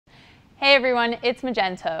Hey everyone, it's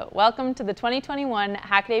Magenta. Welcome to the 2021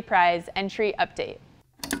 Hackaday Prize entry update.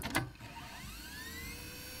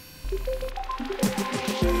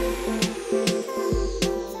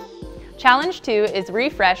 Challenge 2 is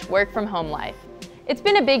Refresh Work from Home Life. It's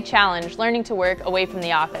been a big challenge learning to work away from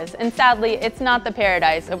the office, and sadly, it's not the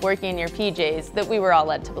paradise of working in your PJs that we were all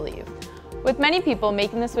led to believe. With many people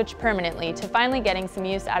making the switch permanently to finally getting some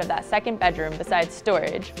use out of that second bedroom besides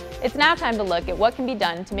storage, it's now time to look at what can be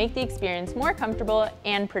done to make the experience more comfortable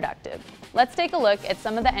and productive. Let's take a look at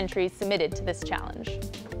some of the entries submitted to this challenge.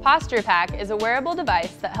 Posturepack is a wearable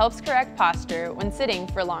device that helps correct posture when sitting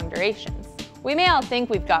for long durations. We may all think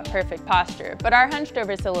we've got perfect posture, but our hunched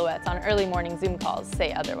over silhouettes on early morning Zoom calls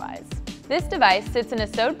say otherwise. This device sits in a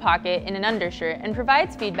sewed pocket in an undershirt and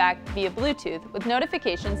provides feedback via Bluetooth with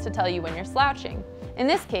notifications to tell you when you're slouching. In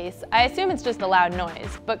this case, I assume it's just a loud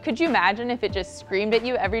noise, but could you imagine if it just screamed at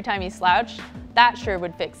you every time you slouched? That sure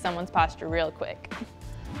would fix someone's posture real quick.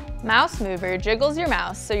 Mouse Mover jiggles your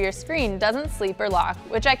mouse so your screen doesn't sleep or lock,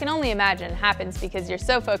 which I can only imagine happens because you're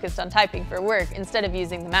so focused on typing for work instead of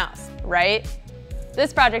using the mouse, right?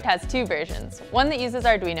 This project has two versions, one that uses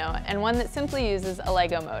Arduino and one that simply uses a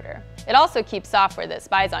Lego motor. It also keeps software that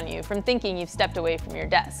spies on you from thinking you've stepped away from your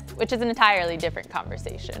desk, which is an entirely different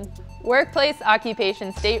conversation. Workplace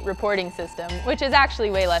Occupation State Reporting System, which is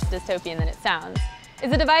actually way less dystopian than it sounds,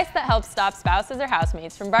 is a device that helps stop spouses or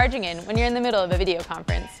housemates from barging in when you're in the middle of a video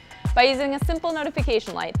conference by using a simple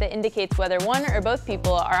notification light that indicates whether one or both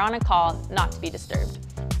people are on a call not to be disturbed.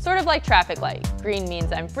 Sort of like traffic light. Green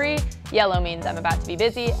means I'm free, yellow means I'm about to be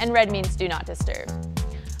busy, and red means do not disturb.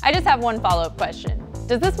 I just have one follow-up question.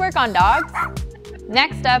 Does this work on dogs?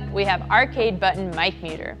 Next up, we have Arcade Button Mic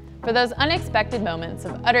Muter, for those unexpected moments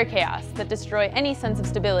of utter chaos that destroy any sense of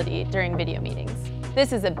stability during video meetings.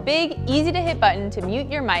 This is a big, easy-to-hit button to mute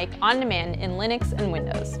your mic on demand in Linux and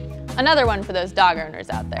Windows. Another one for those dog owners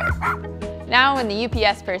out there. Now when the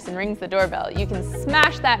UPS person rings the doorbell, you can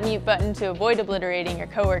smash that mute button to avoid obliterating your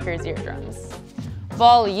coworker's eardrums.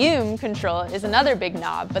 Volume control is another big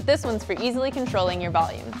knob, but this one's for easily controlling your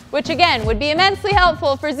volume, which again would be immensely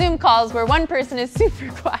helpful for Zoom calls where one person is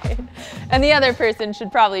super quiet and the other person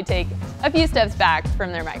should probably take a few steps back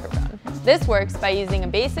from their microphone. This works by using a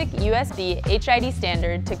basic USB HID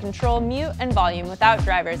standard to control mute and volume without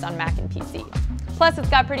drivers on Mac and PC. Plus it's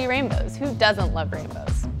got pretty rainbows. Who doesn't love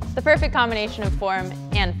rainbows? The perfect combination of form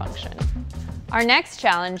and function. Our next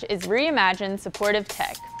challenge is Reimagine Supportive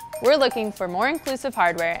Tech. We're looking for more inclusive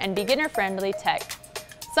hardware and beginner-friendly tech.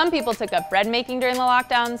 Some people took up bread making during the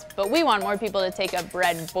lockdowns, but we want more people to take up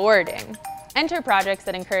breadboarding. Enter projects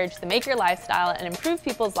that encourage the maker lifestyle and improve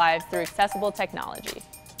people's lives through accessible technology.